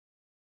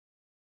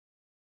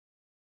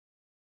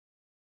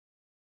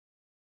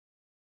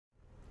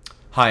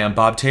Hi, I'm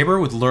Bob Tabor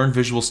with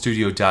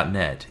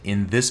LearnVisualStudio.net.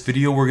 In this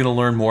video, we're going to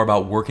learn more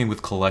about working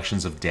with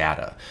collections of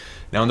data.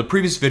 Now, in the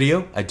previous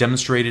video, I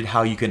demonstrated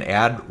how you can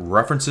add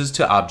references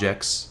to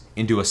objects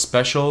into a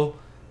special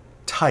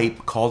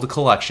type called a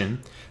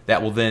collection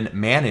that will then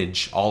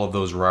manage all of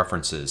those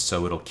references.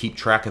 So it'll keep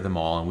track of them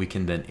all, and we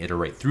can then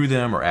iterate through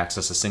them or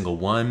access a single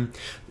one.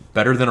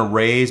 Better than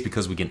arrays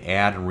because we can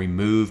add and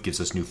remove, gives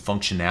us new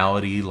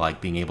functionality like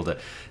being able to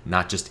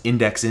not just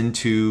index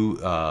into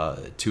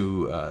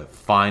to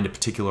find a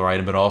particular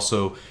item, but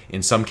also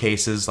in some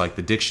cases like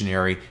the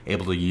dictionary,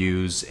 able to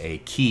use a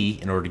key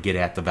in order to get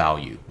at the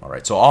value. All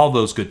right, so all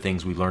those good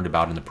things we learned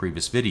about in the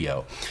previous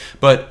video.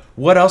 But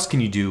what else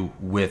can you do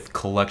with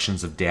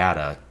collections of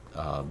data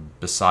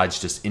besides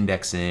just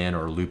index in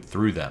or loop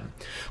through them?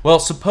 Well,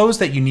 suppose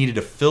that you needed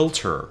to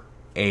filter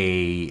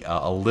a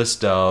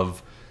list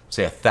of,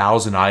 say,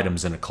 1,000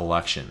 items in a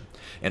collection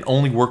and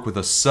only work with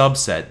a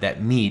subset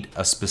that meet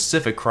a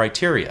specific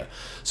criteria.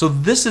 So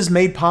this is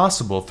made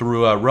possible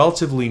through a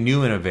relatively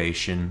new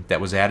innovation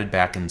that was added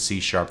back in C#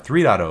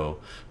 3.0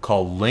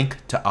 called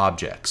LINQ to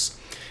objects.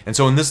 And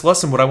so in this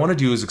lesson, what I want to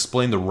do is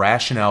explain the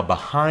rationale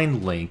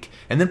behind LINQ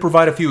and then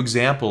provide a few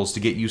examples to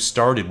get you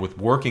started with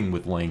working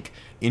with LINQ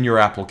in your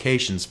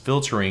applications,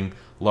 filtering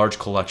large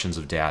collections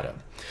of data.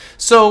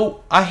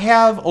 So I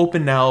have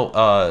open now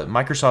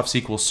Microsoft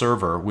SQL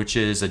Server, which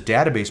is a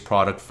database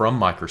product from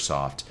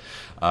Microsoft.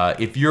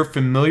 If you're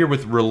familiar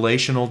with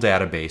relational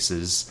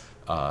databases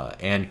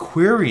and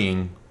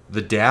querying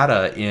the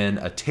data in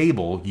a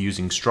table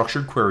using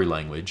structured query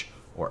language,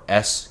 or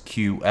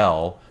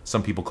SQL,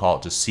 some people call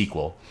it just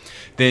SQL,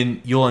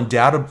 then you'll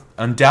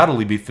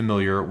undoubtedly be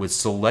familiar with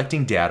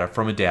selecting data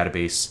from a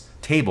database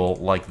table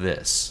like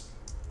this.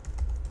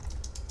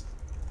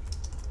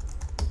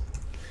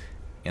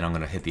 And I'm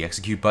going to hit the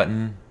execute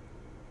button,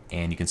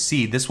 and you can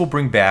see this will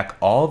bring back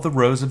all of the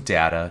rows of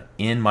data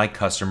in my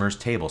customers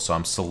table. So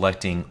I'm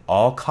selecting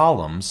all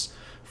columns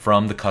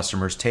from the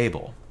customers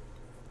table.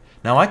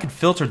 Now I could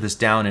filter this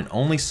down and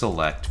only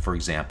select, for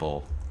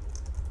example,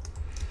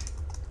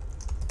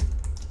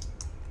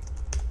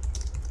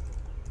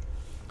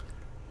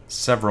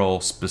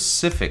 several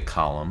specific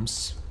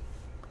columns.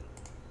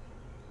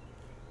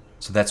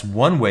 So that's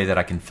one way that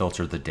I can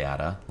filter the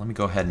data. Let me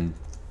go ahead and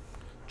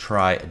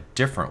try a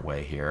different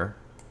way here.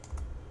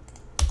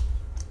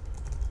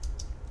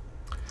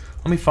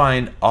 Let me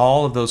find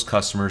all of those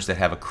customers that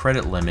have a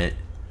credit limit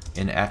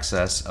in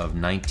excess of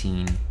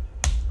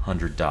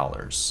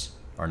 $1,900,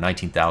 or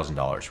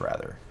 $19,000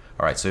 rather.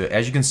 All right, so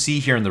as you can see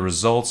here in the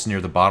results near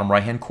the bottom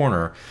right-hand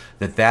corner,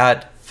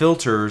 that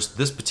filters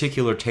this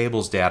particular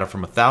table's data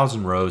from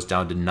 1,000 rows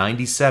down to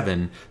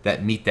 97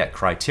 that meet that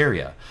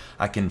criteria.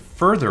 I can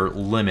further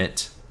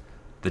limit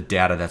the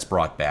data that's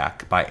brought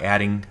back by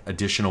adding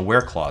additional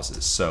where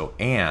clauses. So,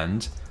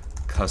 and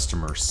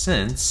customer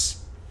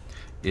since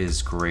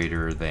is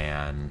greater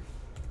than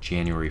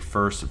January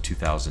 1st of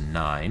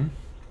 2009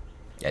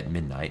 at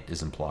midnight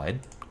is implied.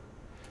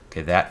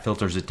 Okay, that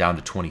filters it down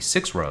to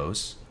 26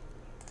 rows.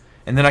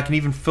 And then I can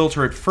even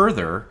filter it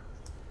further.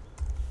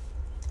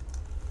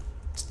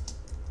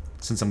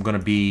 Since I'm going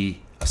to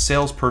be a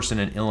salesperson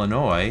in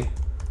Illinois,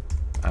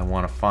 I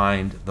want to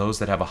find those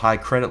that have a high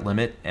credit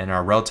limit and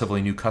are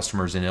relatively new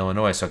customers in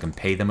Illinois so I can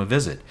pay them a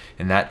visit.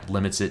 And that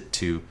limits it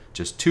to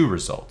just 2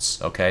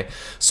 results. Okay,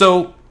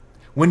 so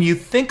when you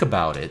think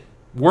about it,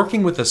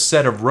 working with a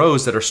set of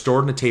rows that are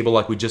stored in a table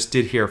like we just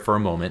did here for a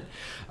moment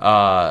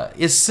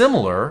is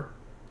similar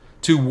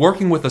to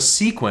working with a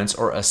sequence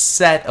or a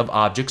set of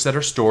objects that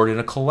are stored in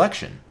a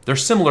collection. They're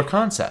similar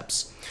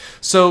concepts.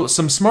 So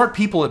some smart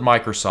people at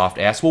Microsoft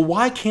asked, well,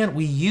 why can't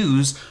we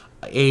use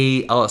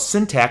a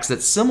syntax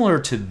that's similar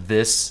to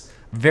this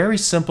very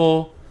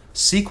simple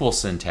SQL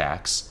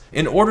syntax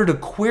in order to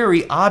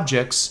query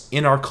objects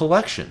in our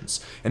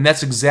collections? And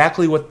that's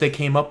exactly what they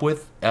came up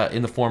with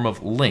in the form of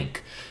LINQ.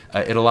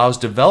 It allows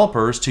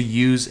developers to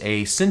use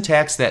a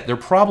syntax that they're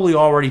probably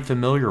already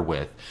familiar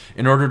with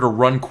in order to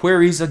run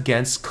queries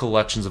against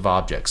collections of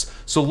objects.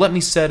 So let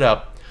me set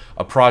up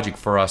a project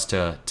for us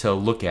to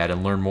look at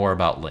and learn more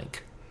about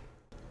LINQ.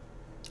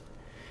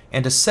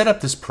 And to set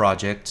up this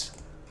project,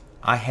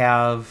 I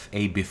have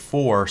a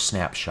before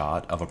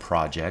snapshot of a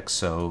project.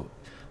 So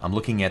I'm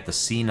looking at the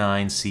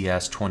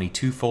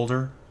C9CS22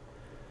 folder,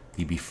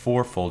 the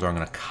before folder. I'm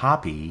going to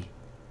copy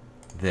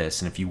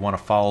this, and if you want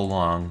to follow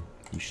along,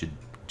 you should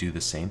do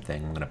the same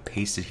thing. I'm going to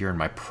paste it here in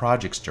my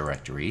projects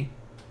directory.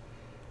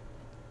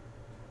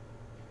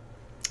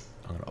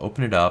 I'm going to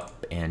open it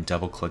up and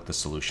double click the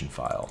solution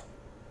file.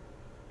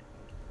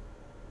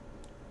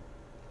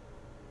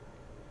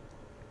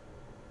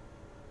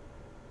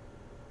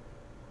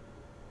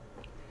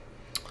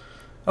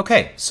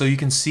 Okay, so you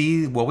can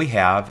see what we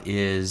have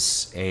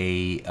is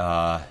a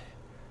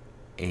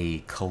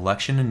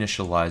collection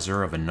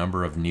initializer of a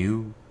number of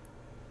new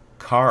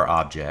car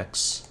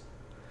objects,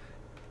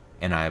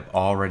 and I've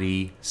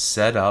already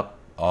set up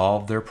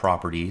all of their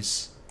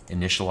properties,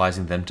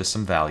 initializing them to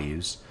some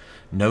values.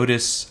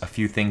 Notice a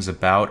few things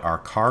about our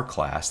car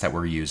class that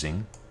we're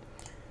using.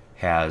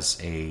 Has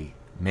a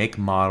make,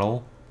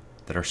 model,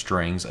 that are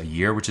strings, a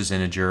year, which is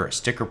integer, a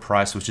sticker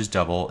price, which is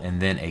double,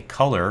 and then a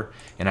color,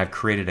 and I've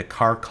created a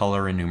car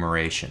color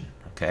enumeration,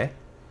 okay?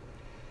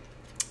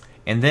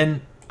 And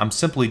then I'm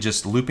simply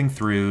just looping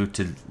through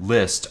to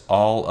list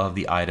all of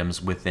the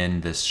items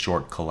within this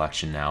short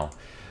collection now.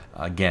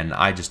 Again,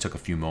 I just took a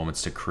few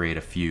moments to create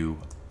a few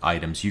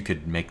items. You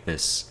could make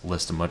this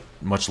list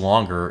much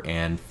longer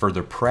and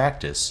further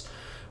practice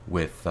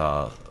with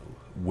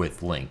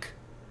LINQ.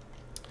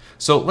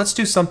 So let's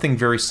do something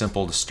very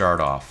simple to start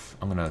off.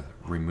 I'm going to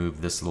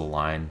remove this little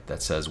line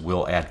that says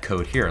we'll add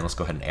code here, and let's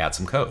go ahead and add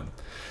some code.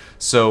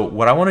 So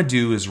what I want to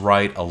do is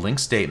write a LINQ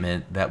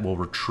statement that will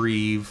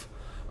retrieve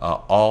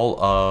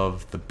all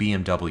of the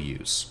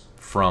BMWs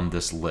from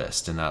this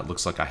list, and that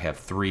looks like I have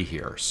 3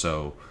 here.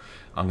 So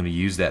I'm going to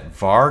use that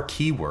var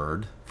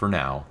keyword for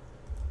now.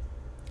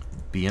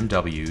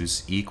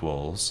 BMWs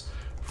equals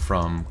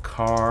from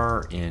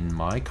car in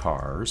my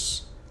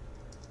cars,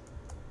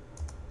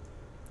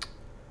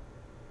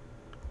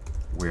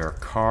 where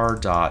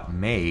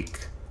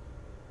car.make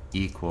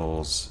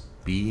equals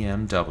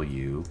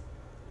BMW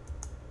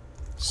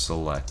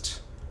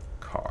select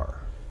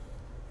car.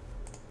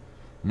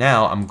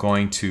 Now I'm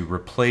going to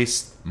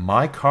replace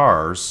my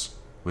cars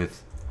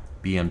with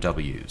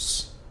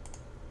BMWs.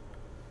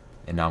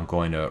 And now I'm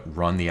going to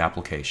run the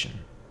application.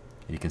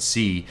 And you can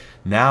see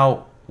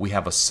now we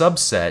have a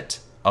subset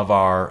of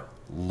our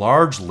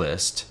large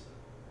list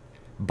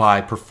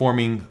by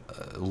performing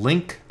a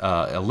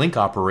LINQ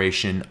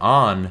operation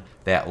on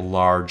that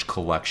large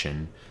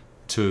collection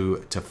to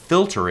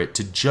filter it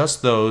to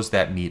just those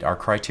that meet our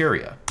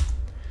criteria.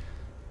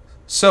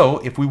 So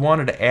if we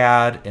wanted to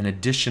add an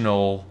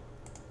additional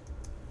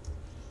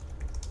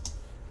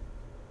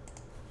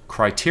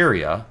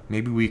criteria,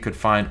 maybe we could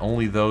find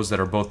only those that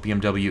are both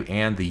BMW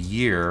and the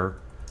year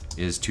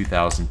is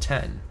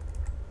 2010.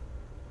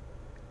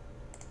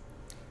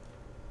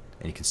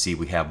 And you can see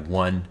we have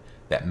one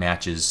that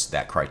matches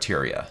that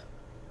criteria.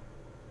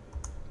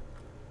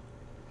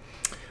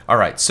 All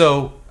right,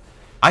 so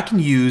I can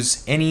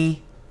use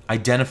any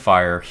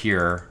identifier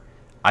here.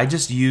 I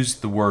just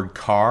used the word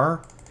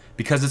car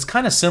because it's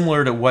kind of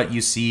similar to what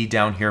you see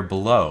down here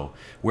below,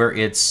 where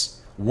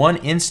it's one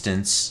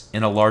instance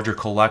in a larger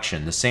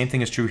collection. The same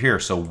thing is true here.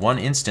 So one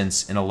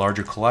instance in a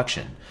larger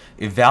collection.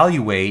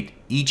 Evaluate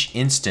each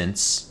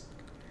instance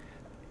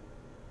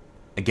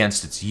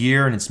against its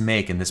year and its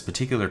make in this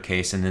particular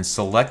case, and then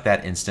select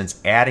that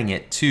instance, adding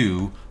it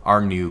to our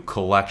new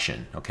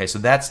collection. Okay, so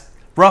that's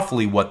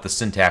roughly what the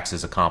syntax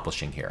is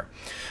accomplishing here.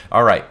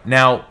 All right,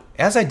 now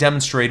as I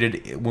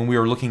demonstrated when we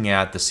were looking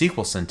at the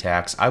SQL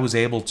syntax, I was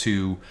able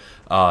to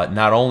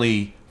not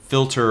only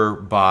filter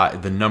by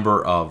the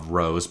number of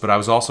rows, but I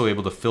was also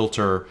able to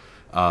filter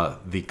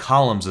the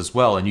columns as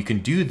well, and you can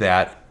do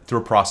that through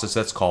a process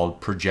that's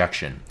called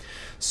projection.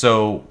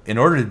 So in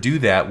order to do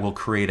that, we'll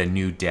create a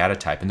new data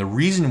type. And the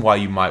reason why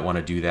you might want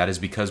to do that is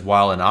because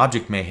while an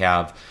object may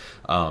have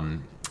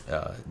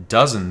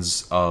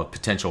dozens of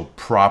potential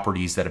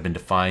properties that have been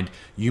defined,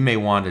 you may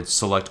want to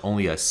select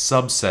only a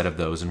subset of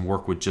those and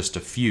work with just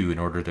a few in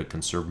order to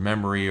conserve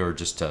memory, or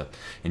just to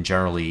and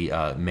generally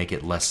make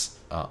it less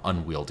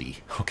unwieldy.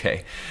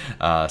 Okay,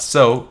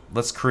 so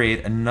let's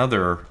create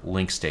another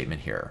LINQ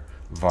statement here.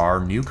 Var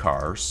new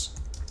cars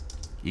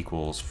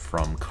equals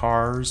from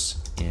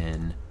cars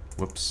in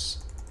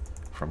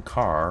from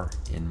car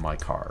in my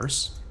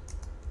cars,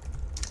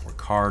 where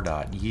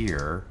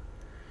car.year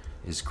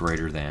is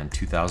greater than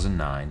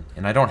 2009,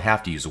 and I don't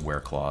have to use a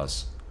where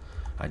clause.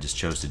 I just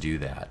chose to do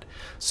that.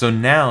 So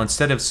now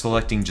instead of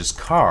selecting just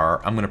car,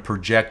 I'm going to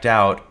project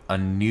out a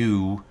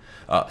new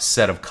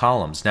set of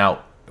columns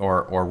now,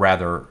 or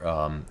rather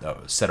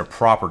a set of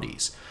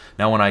properties.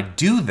 Now when I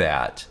do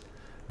that,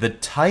 the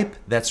type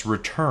that's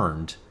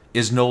returned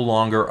is no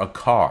longer a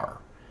car.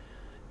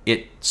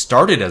 It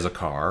started as a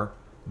car,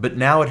 but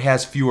now it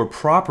has fewer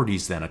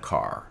properties than a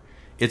car.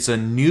 It's a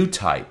new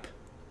type.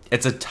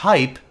 It's a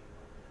type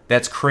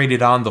that's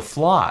created on the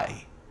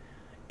fly.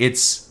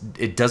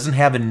 It doesn't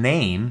have a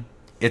name.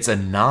 It's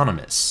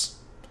anonymous.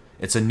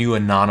 It's a new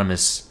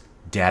anonymous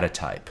data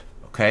type.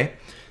 Okay?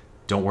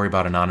 Don't worry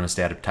about anonymous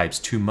data types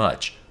too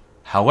much.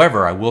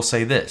 However, I will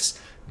say this.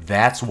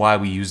 That's why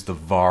we use the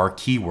var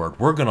keyword.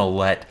 We're going to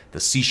let the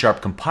C#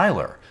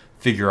 compiler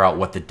figure out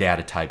what the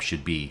data type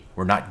should be.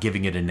 We're not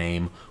giving it a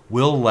name.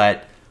 We'll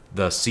let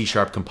the C#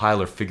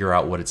 compiler figure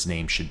out what its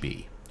name should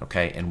be.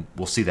 Okay, and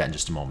we'll see that in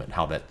just a moment,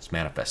 how that's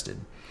manifested.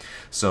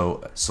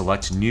 So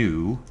select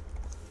new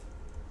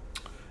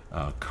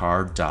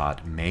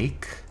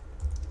car.make,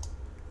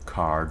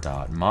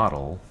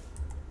 car.model,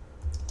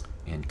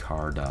 and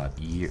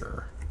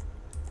car.year.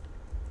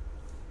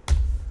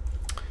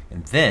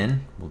 And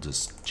then we'll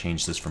just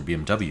change this from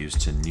BMWs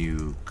to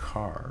new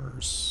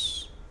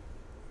cars.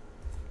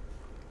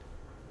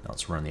 Now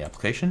let's run the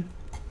application.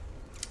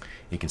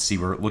 You can see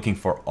we're looking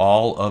for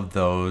all of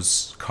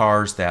those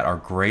cars that are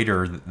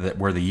greater,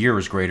 where the year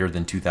is greater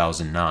than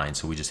 2009.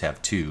 So we just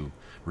have 2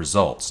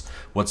 results.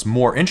 What's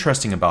more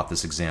interesting about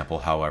this example,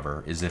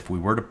 however, is if we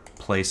were to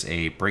place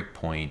a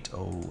breakpoint,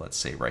 let's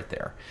say right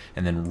there,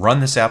 and then run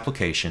this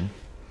application,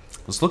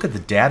 let's look at the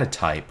data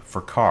type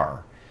for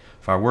car.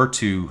 If I were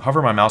to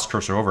hover my mouse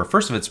cursor over,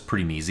 first of all, it's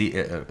pretty easy.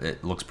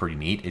 It looks pretty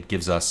neat. It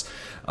gives us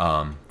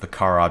the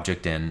car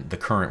object and the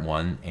current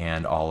one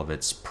and all of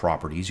its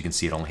properties. You can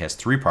see it only has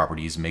 3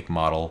 properties: make,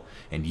 model,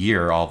 and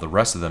year. All the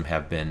rest of them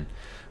have been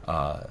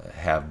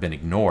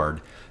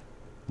ignored.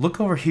 Look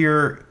over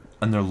here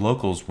in their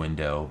locals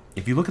window.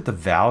 If you look at the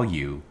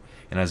value,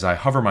 and as I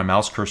hover my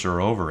mouse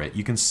cursor over it,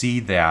 you can see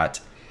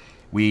that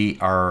we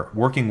are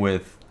working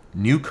with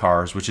new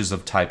cars, which is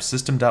of type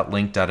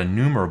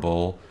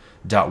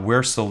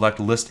system.link.enumerable.where select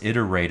list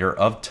iterator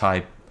of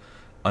type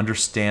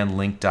understand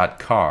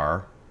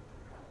link.car,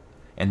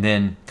 and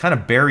then kind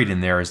of buried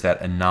in there is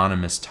that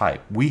anonymous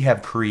type. We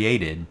have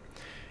created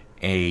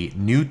a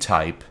new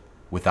type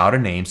without a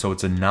name, so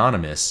it's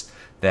anonymous,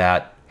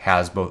 that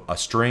has both a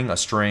string,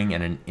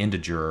 and an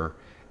integer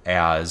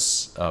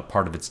as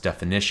part of its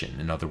definition.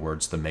 In other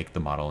words, the make, the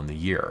model, and the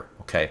year.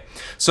 Okay,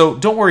 so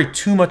don't worry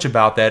too much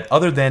about that,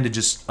 other than to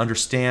just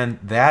understand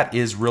that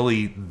is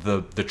really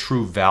the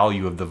true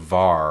value of the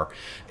var,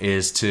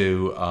 is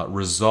to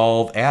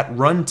resolve at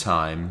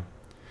runtime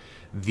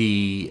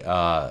the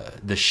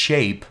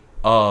shape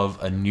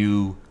of a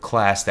new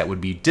class that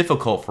would be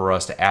difficult for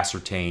us to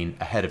ascertain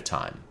ahead of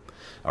time.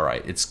 All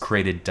right, it's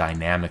created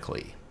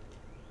dynamically.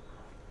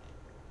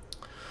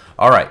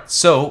 All right,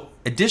 so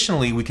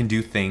additionally, we can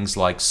do things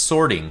like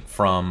sorting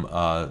from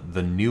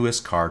the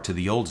newest car to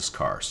the oldest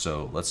car.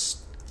 So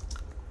let's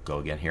go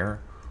again here.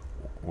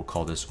 We'll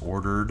call this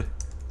ordered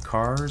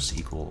cars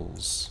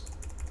equals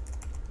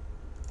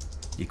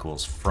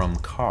from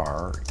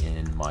car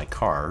in my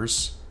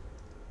cars.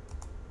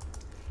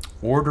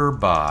 Order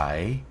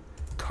by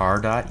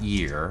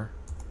car.year,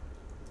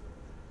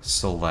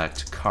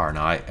 select car.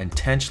 Now I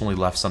intentionally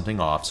left something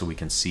off so we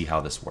can see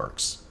how this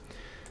works.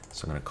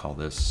 So I'm going to call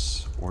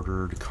this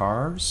ordered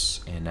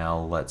cars, and now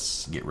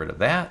let's get rid of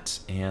that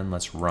and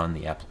let's run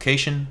the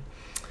application.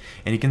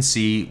 And you can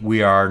see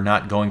we are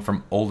not going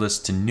from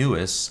oldest to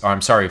newest, or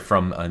I'm sorry,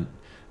 from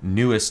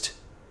newest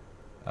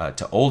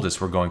to oldest.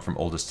 We're going from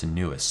oldest to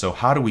newest. So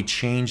how do we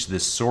change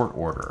this sort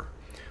order?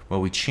 Well,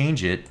 we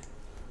change it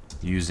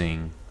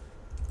using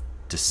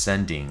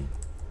descending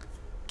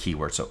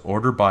keyword. So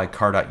order by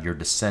car.year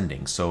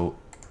descending. So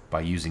by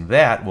using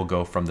that, we'll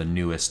go from the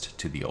newest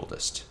to the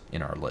oldest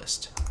in our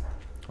list.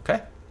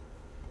 Okay.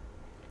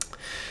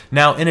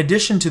 Now, in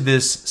addition to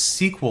this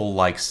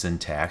SQL-like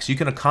syntax, you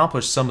can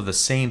accomplish some of the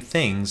same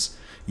things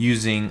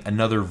using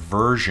another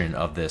version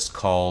of this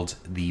called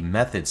the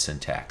method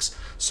syntax.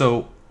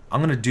 So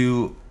I'm going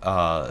to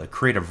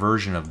create a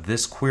version of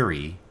this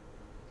query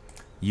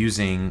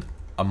using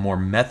a more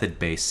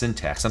method-based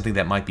syntax, something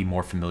that might be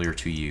more familiar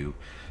to you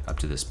up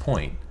to this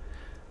point.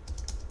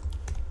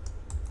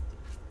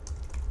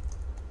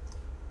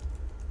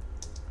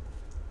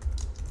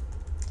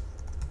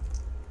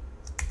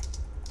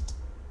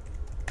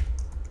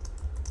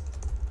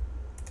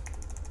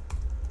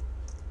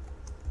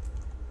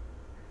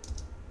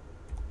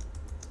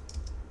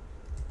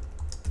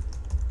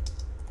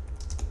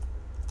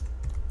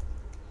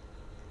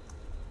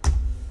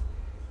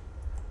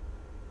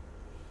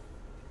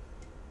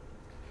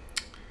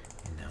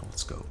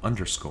 Let's go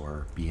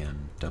underscore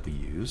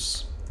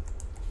BMWs,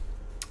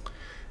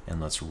 and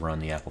let's run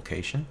the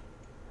application.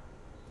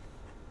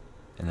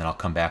 And then I'll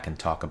come back and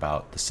talk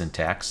about the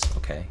syntax.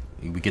 Okay,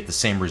 we get the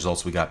same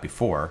results we got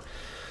before.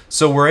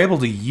 So we're able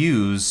to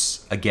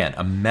use, again,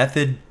 a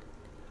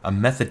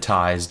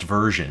methodized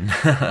version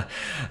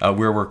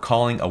where we're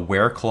calling a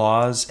where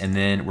clause, and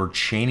then we're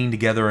chaining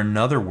together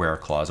another where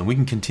clause, and we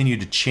can continue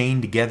to chain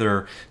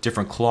together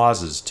different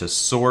clauses to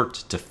sort,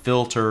 to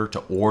filter, to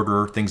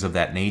order, things of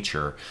that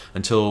nature,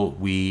 until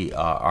we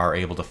are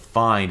able to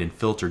find and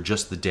filter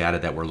just the data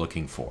that we're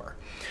looking for.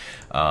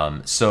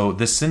 So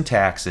this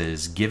syntax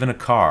is: given a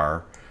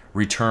car,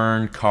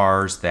 return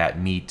cars that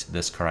meet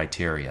this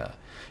criteria.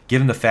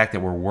 Given the fact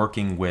that we're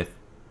working with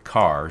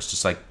cars,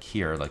 just like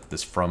here, like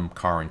this from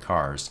car and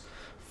cars,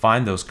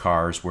 find those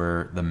cars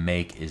where the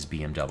make is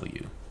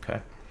BMW.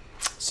 Okay,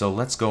 so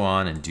let's go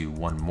on and do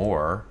one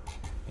more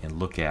and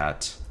look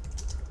at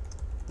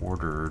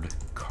ordered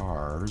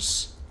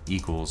cars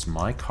equals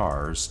my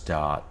cars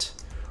dot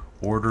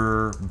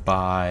order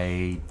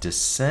by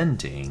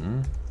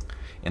descending,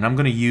 and I'm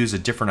going to use a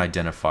different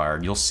identifier.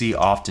 And you'll see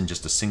often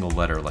just a single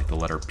letter, like the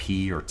letter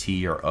P or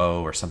T or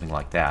O or something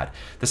like that.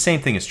 The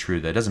same thing is true,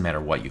 though. It doesn't matter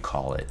what you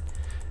call it.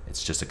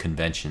 It's just a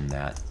convention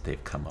that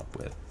they've come up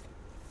with.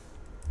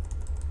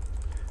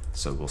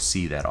 So we'll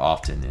see that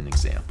often in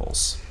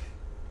examples.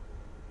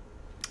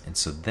 And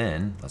so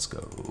then let's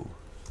go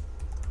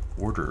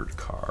ordered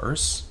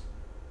cars,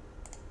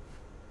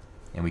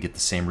 and we get the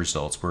same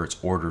results where it's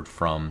ordered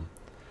from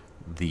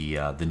the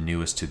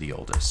newest to the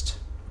oldest.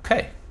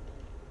 Okay.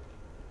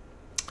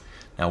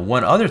 Now,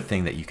 one other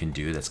thing that you can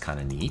do that's kind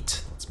of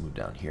neat, let's move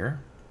down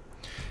here,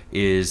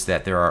 is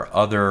that there are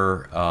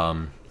other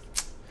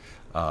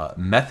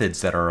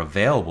methods that are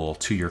available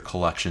to your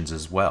collections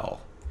as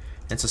well.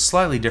 It's a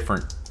slightly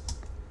different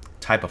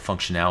type of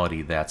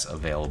functionality that's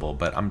available,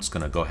 but I'm just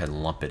going to go ahead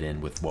and lump it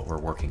in with what we're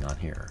working on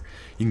here.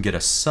 You can get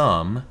a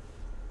sum.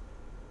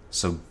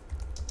 So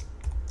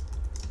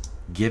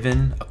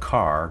given a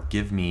car,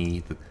 give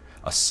me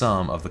a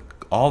sum of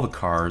all the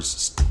cars'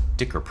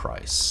 sticker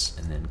price,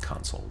 and then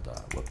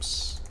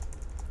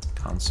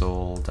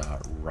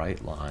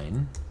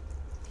console.writeLine.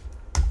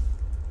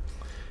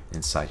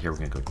 Inside here, we're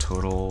going to go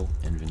total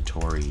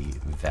inventory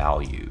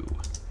value,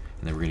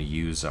 and then we're going to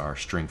use our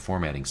string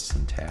formatting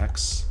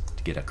syntax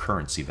to get a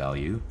currency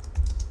value,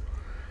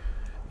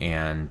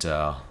 and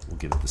we'll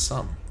give it the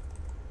sum.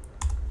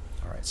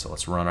 All right, so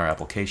let's run our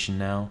application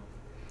now.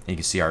 And you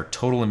can see our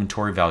total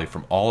inventory value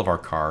from all of our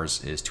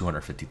cars is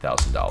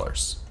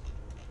 $250,000.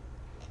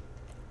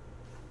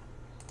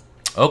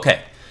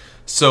 Okay,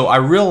 so I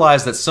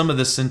realize that some of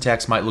this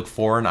syntax might look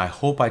foreign. I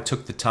hope I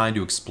took the time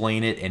to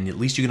explain it, and at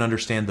least you can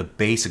understand the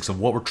basics of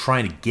what we're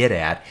trying to get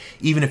at,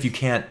 even if you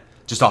can't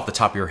just off the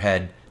top of your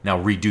head now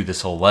redo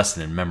this whole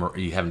lesson and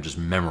you haven't just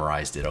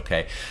memorized it,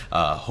 okay?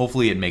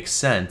 Hopefully it makes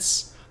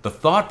sense, the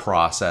thought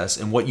process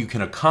and what you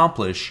can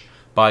accomplish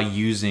by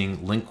using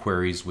LINQ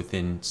queries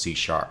within C#.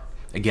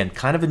 Again,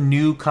 kind of a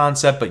new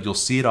concept, but you'll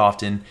see it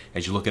often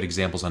as you look at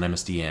examples on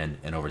MSDN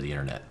and over the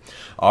internet.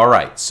 All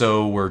right,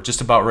 so we're just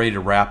about ready to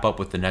wrap up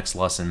with the next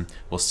lesson.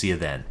 We'll see you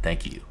then.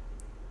 Thank you.